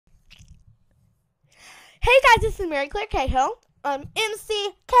Hey guys, this is Mary Claire Cahill. MC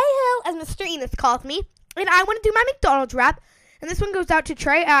Cahill, as Mr. Enos calls me. And I want to do my McDonald's rap. And this one goes out to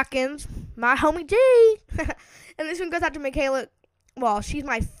Trey Atkins, my homie G. And this one goes out to Michaela. Well, she's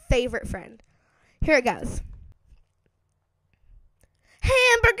my favorite friend. Here it goes.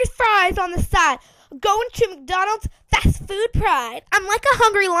 Hamburgers, fries on the side. Going to McDonald's, fast food pride. I'm like a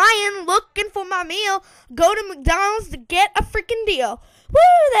hungry lion looking for my meal. Go to McDonald's to get a freaking deal.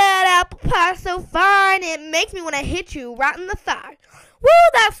 Woo, that apple pie so fine. It makes me want to hit you right in the thigh. Woo,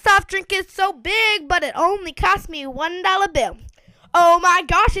 that soft drink is so big, but it only cost me $1 bill. Oh my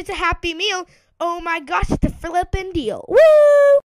gosh, it's a happy meal. Oh my gosh, it's a flippin' deal. Woo!